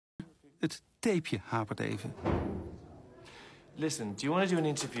Het tapeje hapert even. Listen, do you want to do an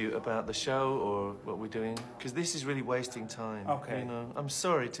interview about the show or what we're doing? Because this is really wasting time. Okay. You know, I'm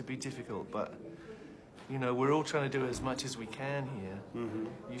sorry to be difficult, but you know, we're all trying to do as much as we can here.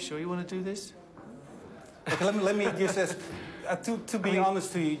 You sure you want to do this? Okay, let me just ask. To be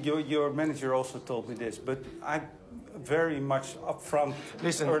honest to you, your manager also told me this, but I'm very much upfront.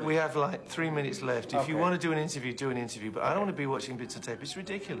 Listen, we have like 3 minutes left. If you Okay. want to do an interview, do an interview. But I don't want to be watching bits of tape. It's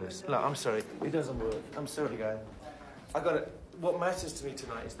ridiculous. Look, I'm sorry. It doesn't work. I'm sorry, guy. I got it. What matters to me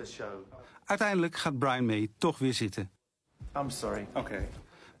tonight is the show. Uiteindelijk gaat Brian May toch weer zitten. I'm sorry. Okay.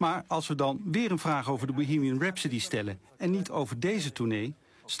 Maar als we dan weer een vraag over de Bohemian Rhapsody stellen en niet over deze tournee,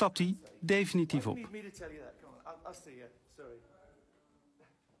 stapt hij definitief op. Me to tell you that. Come on. I'll see you. Sorry.